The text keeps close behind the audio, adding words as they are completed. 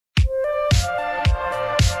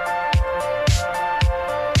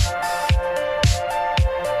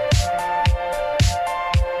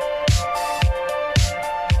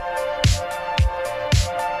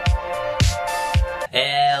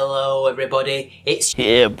everybody, it's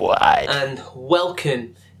yeah boy, and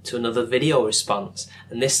welcome to another video response.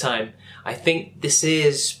 And this time, I think this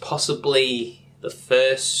is possibly the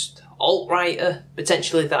first alt-writer,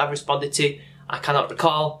 potentially, that I've responded to. I cannot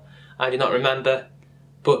recall, I do not remember,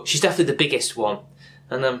 but she's definitely the biggest one.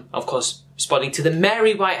 And I'm, of course, responding to the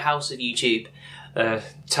Mary Whitehouse of YouTube,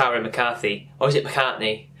 Tara McCarthy, or is it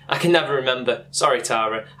McCartney? I can never remember. Sorry,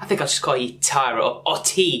 Tara. I think I'll just call you Tara, or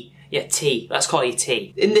T. Yeah, T. Let's call you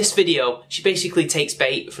T. In this video, she basically takes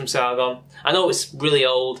bait from Sargon. I know it's really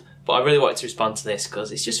old, but I really wanted to respond to this because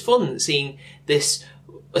it's just fun seeing this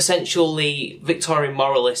essentially Victorian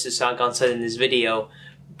moralist, as Sargon said in this video,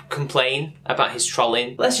 complain about his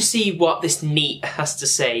trolling. Let's just see what this NEET has to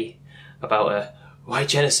say about white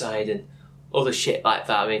genocide and other shit like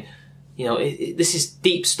that. I mean, you know, this is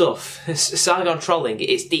deep stuff. Sargon trolling,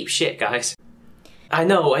 it's deep shit, guys. I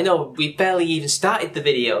know, we barely even started the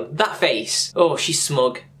video. That face. Oh, she's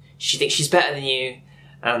smug. She thinks she's better than you.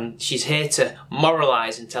 And she's here to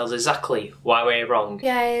moralise and tell us exactly why we're wrong.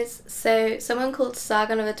 Guys, so someone called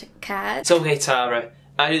Sargon of Akkad. It's okay, Tara.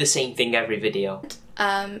 I do the same thing every video.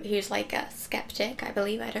 Who's like a skeptic, I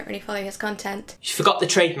believe. I don't really follow his content. She forgot the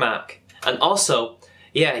trademark. And also,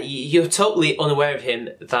 yeah, you're totally unaware of him,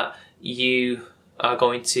 that you are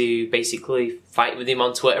going to basically fight with him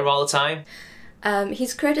on Twitter all the time.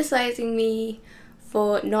 He's criticising me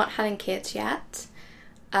for not having kids yet,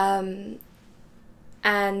 and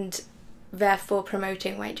therefore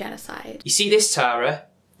promoting white genocide. You see this, Tara?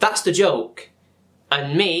 That's the joke.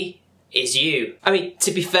 And me is you. I mean, to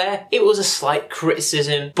be fair, it was a slight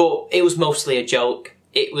criticism, but it was mostly a joke.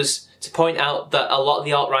 It was to point out that a lot of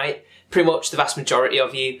the alt-right, pretty much the vast majority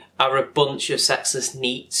of you, are a bunch of sexless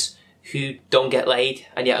neets who don't get laid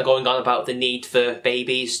and yet are going on about the need for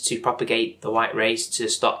babies to propagate the white race, to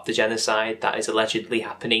stop the genocide that is allegedly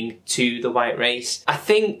happening to the white race. I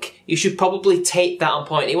think you should probably take that on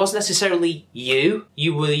point. It wasn't necessarily you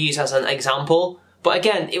were used as an example, but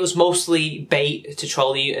again, it was mostly bait to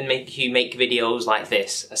troll you and make you make videos like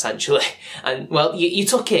this, essentially. And well, you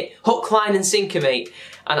took it, hook, line and sinker, mate.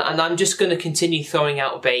 And I'm just going to continue throwing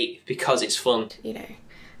out bait because it's fun. You know.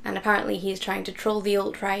 And apparently he's trying to troll the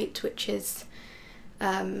alt-right, which is,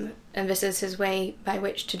 and this is his way by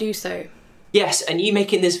which to do so. Yes, and you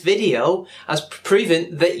making this video has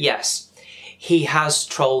proven that yes, he has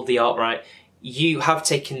trolled the alt-right. You have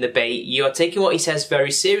taken the bait, you are taking what he says very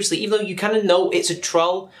seriously, even though you kind of know it's a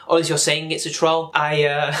troll, or as you're saying it's a troll.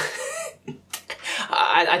 I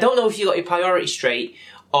don't know if you got your priorities straight,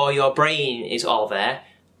 or your brain is all there.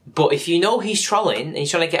 But if you know he's trolling and he's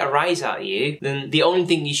trying to get a rise out of you, then the only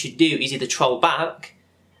thing you should do is either troll back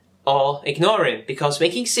or ignore him, because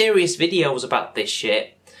making serious videos about this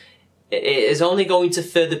shit is only going to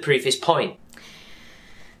further prove his point.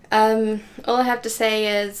 All I have to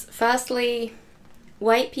say is, firstly,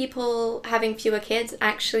 white people having fewer kids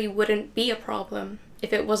actually wouldn't be a problem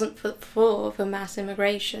if it wasn't for mass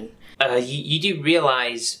immigration. You do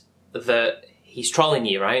realise that he's trolling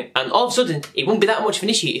you, right? And all of a sudden, it wouldn't be that much of an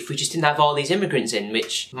issue if we just didn't have all these immigrants in,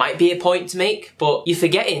 which might be a point to make, but you're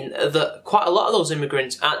forgetting that quite a lot of those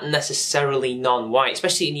immigrants aren't necessarily non-white.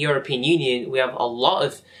 Especially in the European Union, we have a lot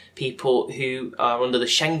of people who are under the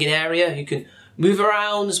Schengen area, who can move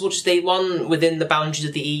around as much as they want within the boundaries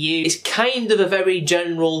of the EU. It's kind of a very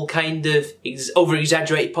general, kind of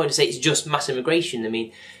over-exaggerated point to say it's just mass immigration. I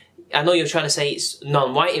mean, I know you're trying to say it's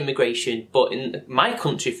non-white immigration, but in my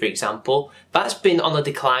country, for example, that's been on a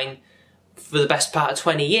decline for the best part of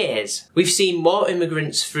 20 years. We've seen more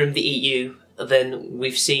immigrants from the EU than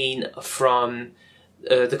we've seen from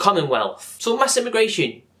the Commonwealth. So mass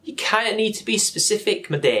immigration, you kind of need to be specific,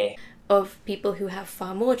 my dear. Of people who have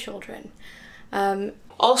far more children.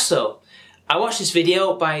 Also, I watched this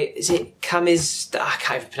video by, is it Kamiz? I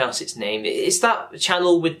can't even pronounce its name. It's that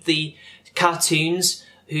channel with the cartoons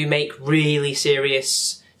who make really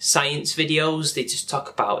serious science videos. They just talk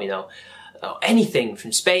about, you know, anything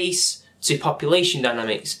from space to population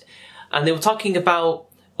dynamics. And they were talking about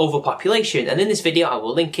overpopulation. And in this video, I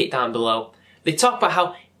will link it down below, they talk about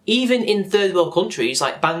how even in third world countries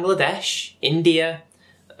like Bangladesh, India,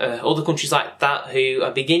 other countries like that who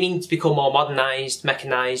are beginning to become more modernised,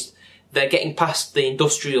 mechanised, they're getting past the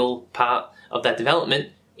industrial part of their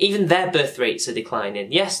development, even their birth rates are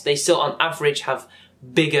declining. Yes, they still on average have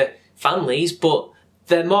bigger families, but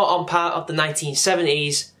they're more on par of the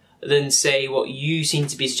 1970s than, say, what you seem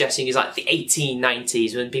to be suggesting is like the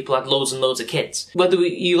 1890s when people had loads and loads of kids. Whether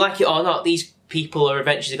you like it or not, these people are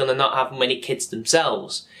eventually going to not have many kids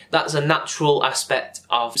themselves. That's a natural aspect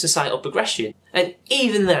of societal progression. And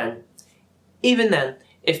even then,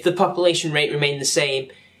 if the population rate remained the same,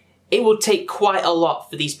 it would take quite a lot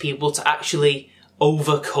for these people to actually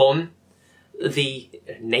overcome the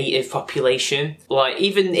native population. Like,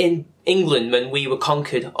 even in England, when we were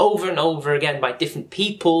conquered over and over again by different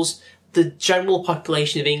peoples, the general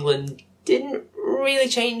population of England didn't really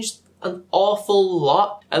change an awful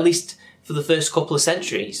lot, at least for the first couple of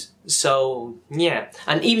centuries. So, yeah.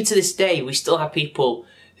 And even to this day, we still have people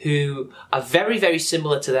who are very, very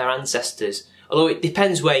similar to their ancestors, although it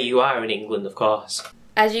depends where you are in England, of course.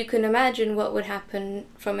 As you can imagine, what would happen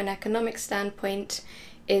from an economic standpoint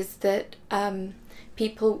is that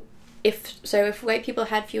if white people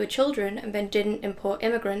had fewer children and then didn't import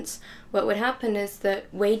immigrants, what would happen is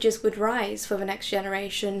that wages would rise for the next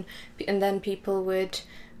generation, and then people would,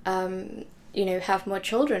 have more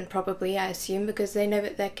children, probably, I assume, because they know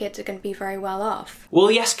that their kids are going to be very well off.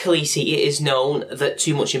 Well, yes, Khaleesi, it is known that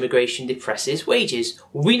too much immigration depresses wages.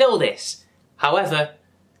 We know this. However,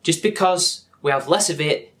 just because we have less of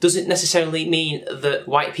it doesn't necessarily mean that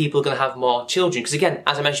white people are going to have more children. Because again,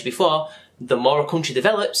 as I mentioned before, the more a country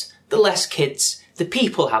develops, the less kids the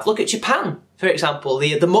people have. Look at Japan, for example,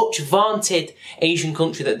 the much vaunted Asian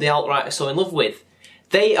country that the alt-right are so in love with.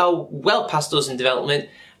 They are well past us in development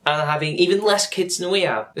and are having even less kids than we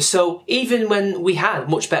are. So even when we had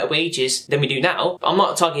much better wages than we do now, I'm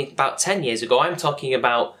not talking about 10 years ago, I'm talking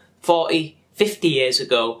about 40, 50 years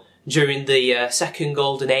ago, during the second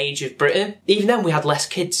golden age of Britain, even then we had less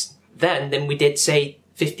kids then than we did, say,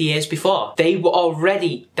 50 years before. They were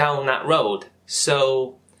already down that road.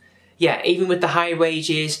 So, yeah, even with the high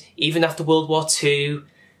wages, even after World War II,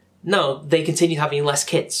 no, they continued having less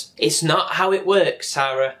kids. It's not how it works,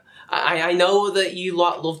 Sarah. I know that you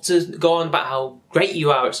lot love to go on about how great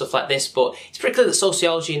you are at stuff like this, but it's pretty clear that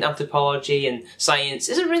sociology and anthropology and science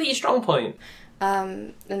isn't really a strong point.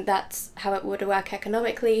 And that's how it would work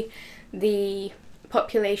economically. The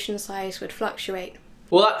population size would fluctuate.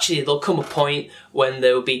 Well, actually, there'll come a point when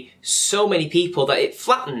there will be so many people that it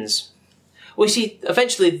flattens. Well, you see,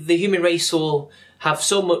 eventually the human race will have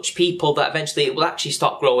so much people that eventually it will actually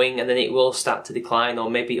stop growing and then it will start to decline, or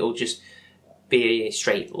maybe it'll just be a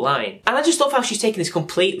straight line. And I just love how she's taking this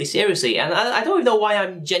completely seriously, and I don't even know why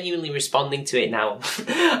I'm genuinely responding to it now.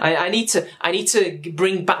 I need to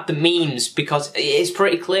bring back the memes, because it's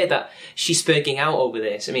pretty clear that she's spurging out over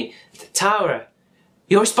this. I mean, Tara,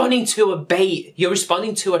 you're responding to a bait. You're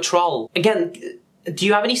responding to a troll. Again, do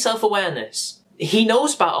you have any self-awareness? He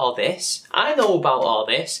knows about all this. I know about all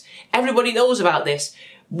this. Everybody knows about this.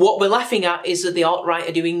 What we're laughing at is that the alt-right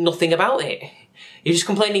are doing nothing about it. You're just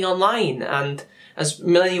complaining online, and as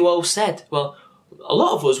Millennial said, well, a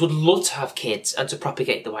lot of us would love to have kids and to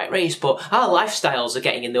propagate the white race, but our lifestyles are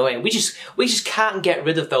getting in the way, and we just can't get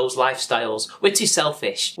rid of those lifestyles. We're too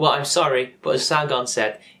selfish. Well, I'm sorry, but as Sargon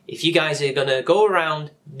said, if you guys are gonna go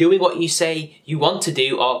around doing what you say you want to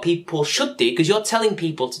do, or people should do, because you're telling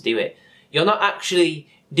people to do it, you're not actually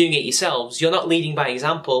doing it yourselves, you're not leading by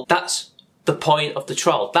example, that's the point of the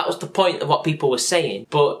troll. That was the point of what people were saying,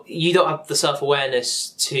 but you don't have the self-awareness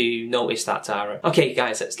to notice that, Tara. Okay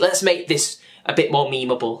guys, let's make this a bit more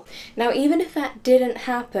memeable. Now, even if that didn't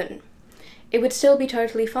happen, it would still be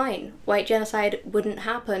totally fine. White genocide wouldn't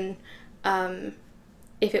happen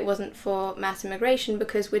if it wasn't for mass immigration,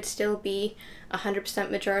 because we'd still be 100%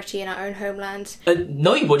 majority in our own homelands.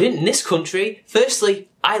 No, you wouldn't in this country. Firstly,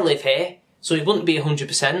 I live here, so it wouldn't be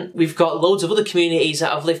 100%. We've got loads of other communities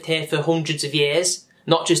that have lived here for hundreds of years,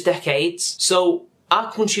 not just decades. So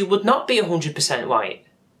our country would not be 100% white.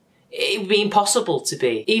 It would be impossible to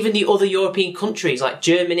be. Even the other European countries like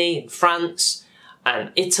Germany and France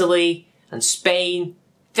and Italy and Spain,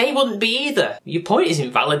 they wouldn't be either. Your point is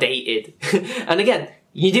invalidated. And again,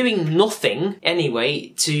 you're doing nothing anyway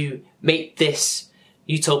to make this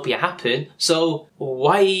utopia happen, so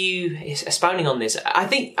why are you expounding on this? I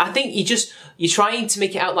think you're trying to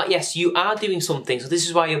make it out like, yes, you are doing something, so this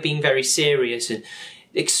is why you're being very serious and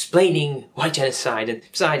explaining white genocide, and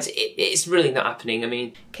besides, it's really not happening. I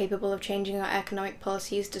mean, capable of changing our economic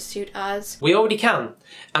policies to suit us. We already can,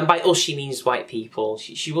 and by us she means white people.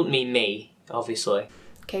 She wouldn't mean me, obviously.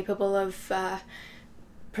 Capable of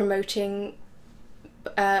promoting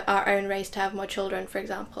our own race to have more children, for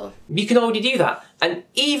example. You can already do that, and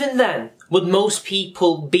even then, would most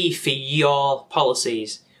people be for your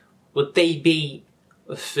policies? Would they be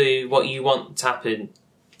for what you want to happen?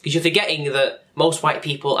 Because you're forgetting that most white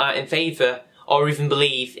people aren't in favour or even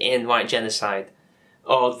believe in white genocide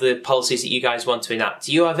or the policies that you guys want to enact.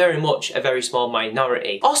 You are very much a very small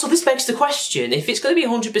minority. Also, this begs the question, if it's going to be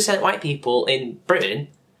 100% white people in Britain,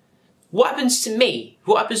 what happens to me?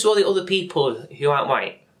 What happens to all the other people who aren't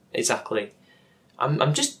white? Exactly.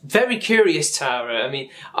 I'm just very curious, Tara. I mean,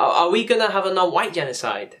 are we going to have a non-white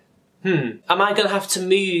genocide? am I going to have to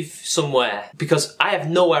move somewhere? Because I have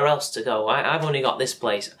nowhere else to go. I've only got this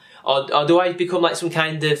place. Or do I become like some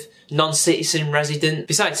kind of non-citizen resident?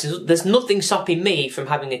 Besides, there's nothing stopping me from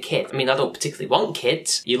having a kid. I mean, I don't particularly want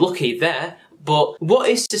kids. You're lucky there. But what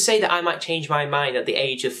is to say that I might change my mind at the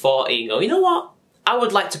age of 40 and go, you know what? I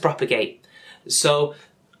would like to propagate. So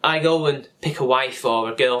I go and pick a wife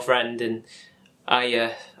or a girlfriend and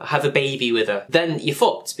I have a baby with her. Then you're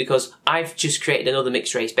fucked because I've just created another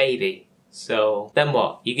mixed race baby. So then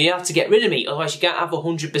what? You're gonna have to get rid of me, otherwise you can't have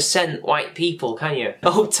 100% white people, can you?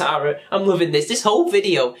 Oh Tara, I'm loving this. This whole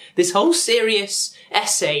video, this whole serious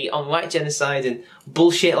essay on white genocide and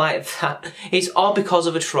bullshit like that, it's all because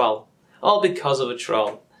of a troll. All because of a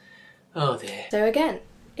troll. Oh dear. So again,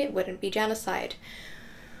 it wouldn't be genocide.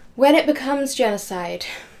 When it becomes genocide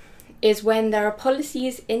is when there are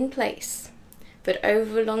policies in place that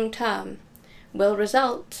over long term will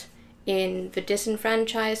result in the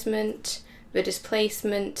disenfranchisement, the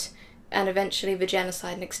displacement, and eventually the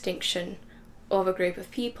genocide and extinction of a group of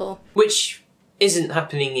people. Which isn't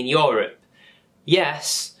happening in Europe.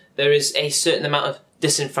 Yes, there is a certain amount of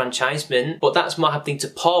disenfranchisement, but that's more happening to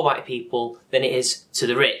poor white people than it is to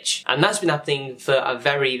the rich. And that's been happening for a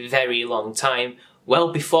very, very long time,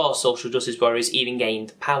 well before social justice warriors even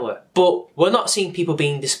gained power. But we're not seeing people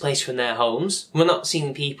being displaced from their homes. We're not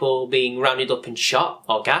seeing people being rounded up and shot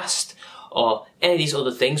or gassed or any of these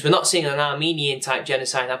other things. We're not seeing an Armenian type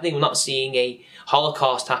genocide happening. We're not seeing a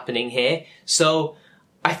Holocaust happening here. So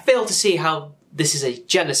I fail to see how this is a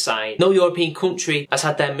genocide. No European country has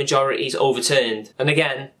had their majorities overturned. And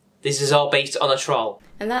again, this is all based on a troll.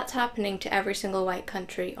 And that's happening to every single white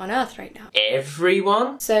country on earth right now.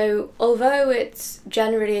 Everyone? So although it's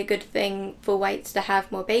generally a good thing for whites to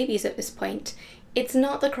have more babies at this point, it's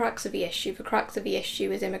not the crux of the issue. The crux of the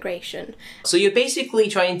issue is immigration. So you're basically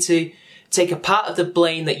trying to take a part of the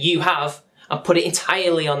blame that you have and put it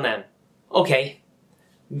entirely on them. Okay.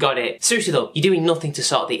 Got it. Seriously though, you're doing nothing to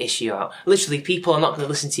sort the issue out. Literally, people are not going to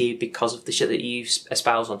listen to you because of the shit that you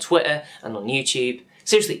espouse on Twitter and on YouTube.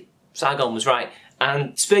 Seriously, Sargon was right.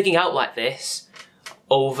 And speaking out like this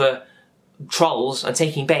over trolls and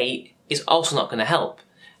taking bait is also not going to help.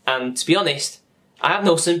 And to be honest, I have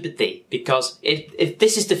no sympathy, because if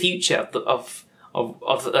this is the future of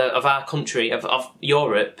our country, of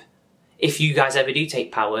Europe, if you guys ever do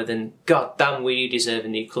take power, then god damn, we do deserve a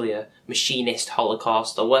nuclear machinist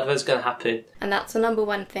holocaust or whatever's going to happen. And that's the number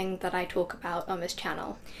one thing that I talk about on this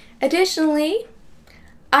channel. Additionally,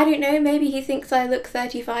 I don't know, maybe he thinks I look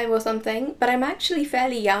 35 or something, but I'm actually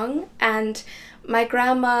fairly young, and my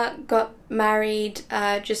grandma got married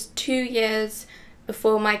just 2 years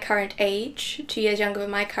before my current age, 2 years younger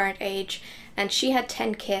than my current age, and she had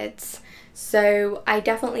 10 kids. So I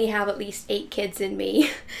definitely have at least 8 kids in me,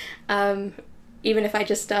 even if I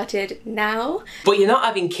just started now. But you're not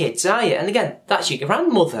having kids, are you? And again, that's your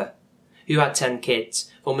grandmother who had 10 kids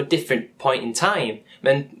from a different point in time,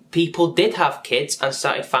 when people did have kids and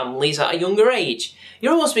started families at a younger age.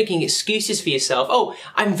 You're almost making excuses for yourself. Oh,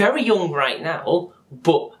 I'm very young right now,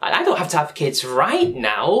 but I don't have to have kids right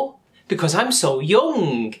now because I'm so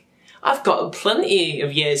young. I've got plenty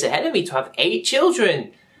of years ahead of me to have 8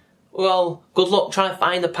 children. Well, good luck trying to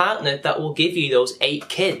find a partner that will give you those 8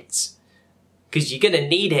 kids. Because you're going to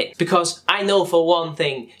need it. Because I know for one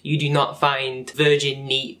thing, you do not find virgin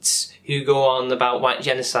neats who go on about white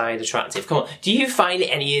genocide attractive. Come on, do you find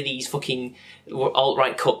any of these fucking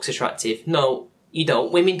alt-right cooks attractive? No, you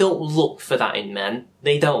don't. Women don't look for that in men.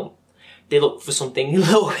 They don't. They look for something a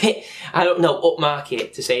little bit, I don't know,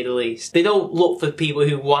 upmarket, to say the least. They don't look for people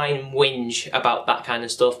who whine and whinge about that kind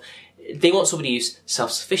of stuff. They want somebody who's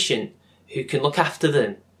self-sufficient, who can look after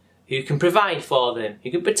them, who can provide for them,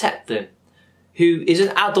 who can protect them, who is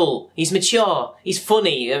an adult, he's mature, he's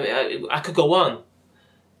funny, I could go on.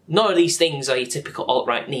 None of these things are your typical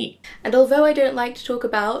alt-right neat. And although I don't like to talk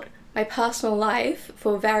about my personal life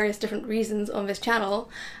for various different reasons on this channel,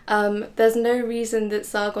 there's no reason that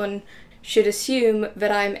Sargon should assume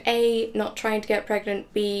that I'm A, not trying to get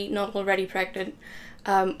pregnant, B, not already pregnant,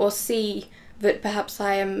 or C, that perhaps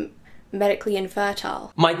I am medically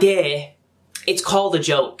infertile. My dear, it's called a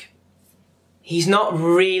joke. He's not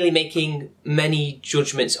really making many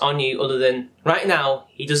judgments on you other than, right now,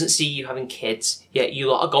 he doesn't see you having kids, yet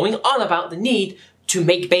you lot are going on about the need to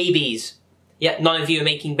make babies. Yet none of you are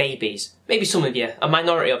making babies. Maybe some of you, a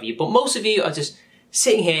minority of you, but most of you are just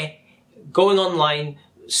sitting here, going online,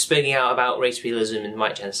 speaking out about race realism and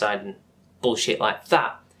white genocide and bullshit like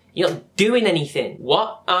that. You're not doing anything.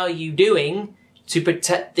 What are you doing to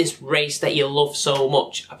protect this race that you love so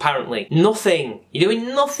much, apparently? Nothing. You're doing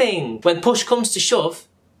nothing. When push comes to shove,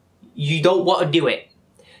 you don't want to do it.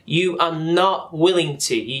 You are not willing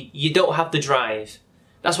to. You don't have the drive.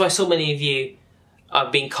 That's why so many of you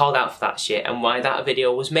are being called out for that shit and why that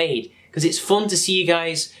video was made. Because it's fun to see you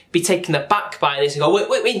guys be taken aback by this and go,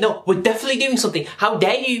 wait, no, we're definitely doing something. How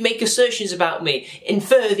dare you make assertions about me?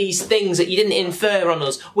 Infer these things that you didn't infer on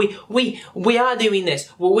us. We are doing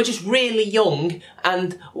this. We're just really young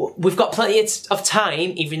and we've got plenty of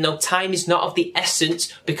time, even though time is not of the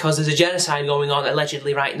essence because there's a genocide going on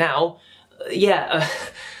allegedly right now. Yeah,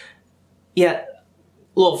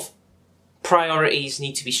 love, priorities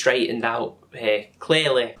need to be straightened out here,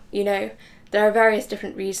 clearly. You know, there are various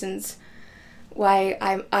different reasons why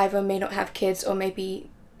I either may not have kids or maybe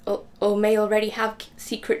or may already have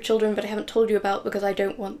secret children but I haven't told you about because I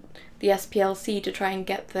don't want the SPLC to try and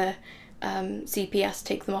get the CPS to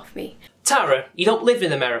take them off me. Tara, you don't live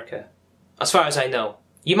in America, as far as I know.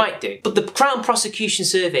 You might do. But the Crown Prosecution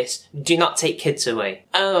Service do not take kids away.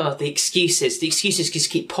 Oh, the excuses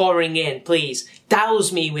just keep pouring in, please.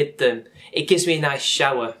 Douse me with them. It gives me a nice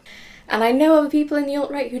shower. And I know other people in the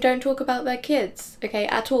alt-right who don't talk about their kids, okay,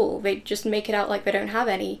 at all. They just make it out like they don't have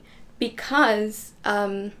any. Because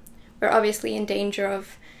we're obviously in danger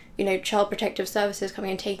of, you know, Child Protective Services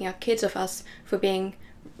coming and taking our kids off us for being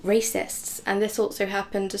racists. And this also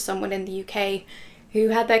happened to someone in the UK who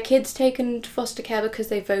had their kids taken to foster care because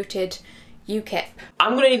they voted UKIP.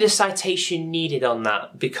 I'm going to need a citation needed on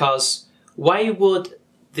that because why would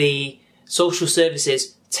the social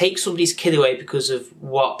services take somebody's kid away because of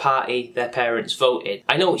what party their parents voted?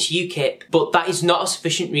 I know it's UKIP, but that is not a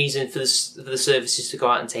sufficient reason for the services to go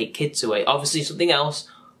out and take kids away. Obviously something else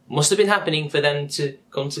must have been happening for them to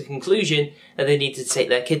come to the conclusion that they needed to take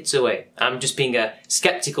their kids away. I'm just being a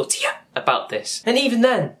sceptical tia about this. And even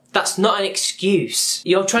then, that's not an excuse.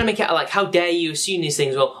 You're trying to make it out like, how dare you assume these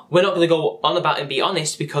things? Well, we're not going to go on about and be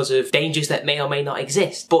honest because of dangers that may or may not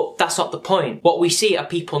exist. But that's not the point. What we see are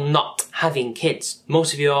people not having kids.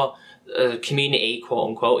 Most of your community, quote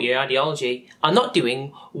unquote, your ideology, are not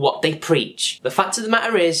doing what they preach. The fact of the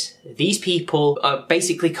matter is, these people are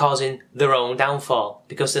basically causing their own downfall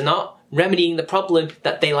because they're not remedying the problem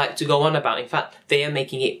that they like to go on about. In fact, they are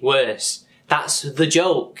making it worse. That's the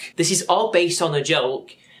joke. This is all based on a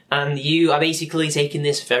joke, and you are basically taking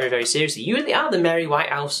this very, very seriously. You really are the Mary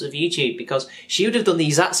Whitehouse of YouTube because she would have done the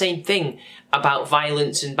exact same thing about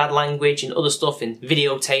violence and bad language and other stuff in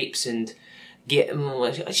videotapes and she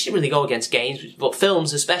didn't really go against games, but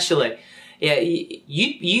films especially. Yeah,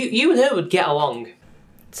 you and her would get along.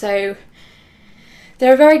 So,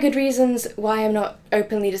 there are very good reasons why I'm not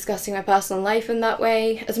openly discussing my personal life in that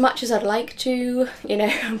way. As much as I'd like to, you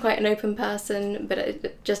know, I'm quite an open person, but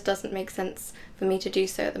it just doesn't make sense for me to do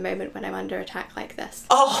so at the moment when I'm under attack like this.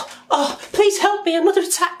 Oh, please help me, I'm under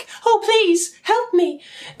attack. Oh, please, help me.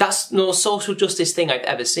 That's no social justice thing I've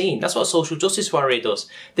ever seen. That's what a social justice warrior does.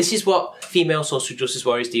 This is what female social justice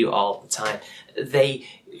warriors do all the time. They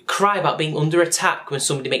cry about being under attack when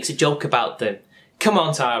somebody makes a joke about them. Come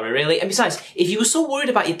on, Tara, really? And besides, if you were so worried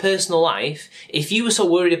about your personal life, if you were so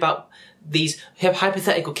worried about these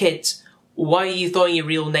hypothetical kids, why are you throwing your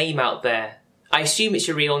real name out there? I assume it's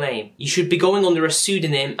your real name. You should be going under a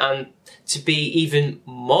pseudonym and to be even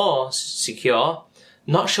more secure,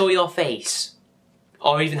 not show your face.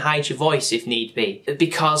 Or even hide your voice if need be.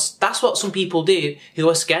 Because that's what some people do who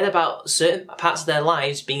are scared about certain parts of their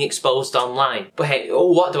lives being exposed online. But hey,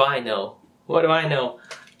 what do I know? What do I know?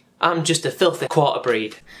 I'm just a filthy quarter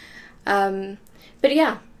breed. But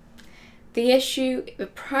yeah, the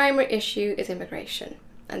primary issue is immigration.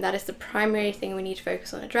 And that is the primary thing we need to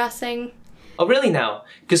focus on addressing. Oh really now?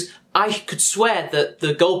 Because I could swear that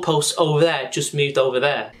the goalposts over there just moved over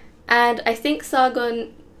there. And I think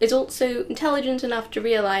Sargon is also intelligent enough to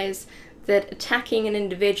realise that attacking an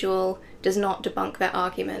individual does not debunk their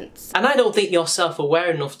arguments. And I don't think you're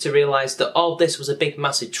self-aware enough to realise that all this was a big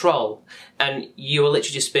massive troll and you were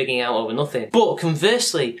literally just spigging out over nothing. But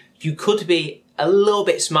conversely, you could be a little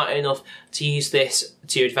bit smart enough to use this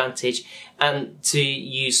to your advantage and to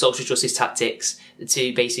use social justice tactics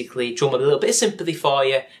to basically drum up a little bit of sympathy for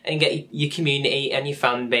you and get your community and your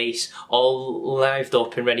fan base all lived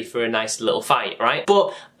up and ready for a nice little fight, right?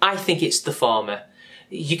 But I think it's the former.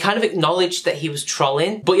 You kind of acknowledge that he was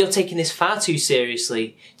trolling, but you're taking this far too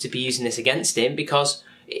seriously to be using this against him because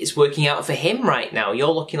it's working out for him right now. You're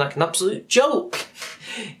looking like an absolute joke.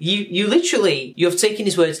 You've taken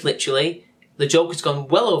his words literally. The joke has gone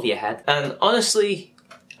well over your head. And honestly,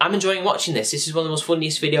 I'm enjoying watching this. This is one of the most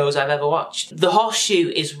funniest videos I've ever watched. The horseshoe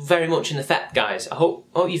is very much in effect, guys. I hope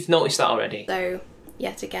you've noticed that already. So,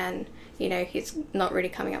 yet again, you know, he's not really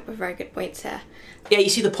coming up with very good points here. Yeah, you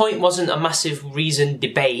see, the point wasn't a massive reasoned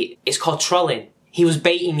debate. It's called trolling. He was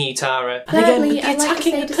baiting you, Tara. Thirdly, I'd like to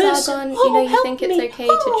say to Sargon, you know, you think it's okay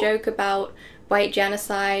to Oh. joke about white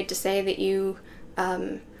genocide, to say that you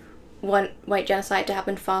want white genocide to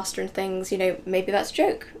happen faster and things, you know, maybe that's a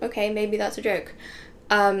joke. Okay, maybe that's a joke.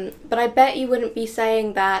 But I bet you wouldn't be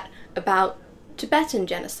saying that about Tibetan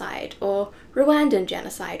genocide or Rwandan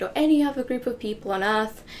genocide or any other group of people on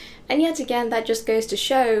Earth. And yet again, that just goes to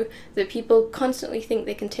show that people constantly think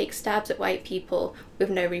they can take stabs at white people with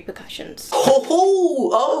no repercussions.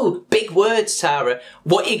 Oh, big words, Tara.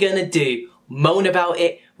 What are you gonna do? Moan about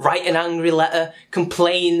it? Write an angry letter?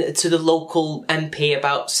 Complain to the local MP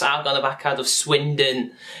about Sargon the backyard of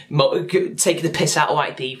Swindon? Taking the piss out of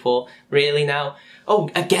white people? Really now? Oh,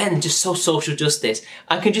 again, just so social justice.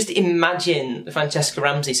 I can just imagine Francesca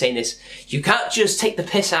Ramsey saying this. You can't just take the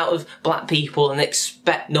piss out of black people and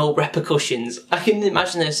expect no repercussions. I can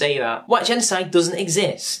imagine her say that. White genocide doesn't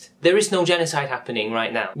exist. There is no genocide happening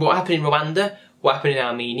right now. What happened in Rwanda? What happened in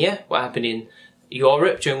Armenia? What happened in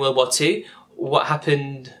Europe during World War II? What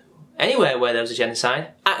happened anywhere where there was a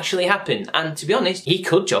genocide actually happened. And to be honest, he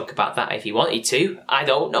could joke about that if he wanted to. I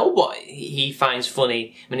don't know what he finds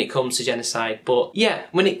funny when it comes to genocide. But yeah,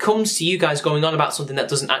 when it comes to you guys going on about something that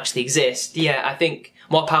doesn't actually exist, yeah, I think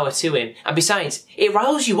more power to him. And besides, it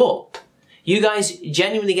riles you up. You guys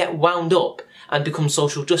genuinely get wound up and become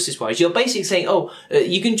social justice warriors. You're basically saying, oh,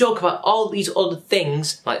 you can joke about all these other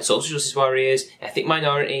things, like social justice warriors, ethnic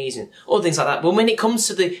minorities, and all things like that. But when it comes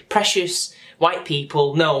to the precious white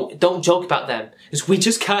people, no, don't joke about them, because we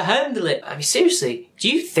just can't handle it. I mean, seriously, do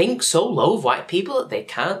you think so low of white people that they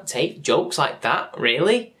can't take jokes like that?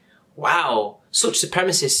 Really? Wow, such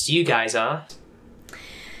supremacists you guys are.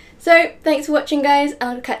 So, thanks for watching, guys.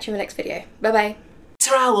 I'll catch you in the next video. Bye-bye.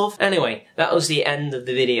 Ta-ra, love. Anyway, that was the end of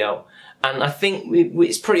the video. And I think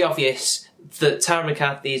it's pretty obvious that Tara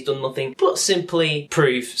McCarthy has done nothing but simply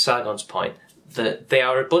prove Sargon's point, that they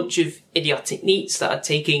are a bunch of idiotic neets that are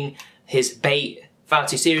taking his bait far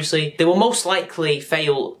too seriously. They will most likely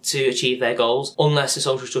fail to achieve their goals unless the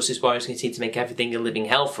social justice warriors continue to make everything a living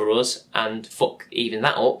hell for us and fuck even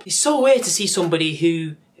that up. It's so weird to see somebody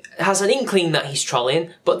who has an inkling that he's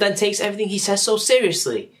trolling but then takes everything he says so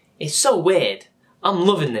seriously. It's so weird. I'm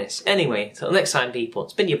loving this. Anyway, till next time, people,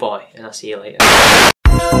 it's been your boy, and I'll see you later.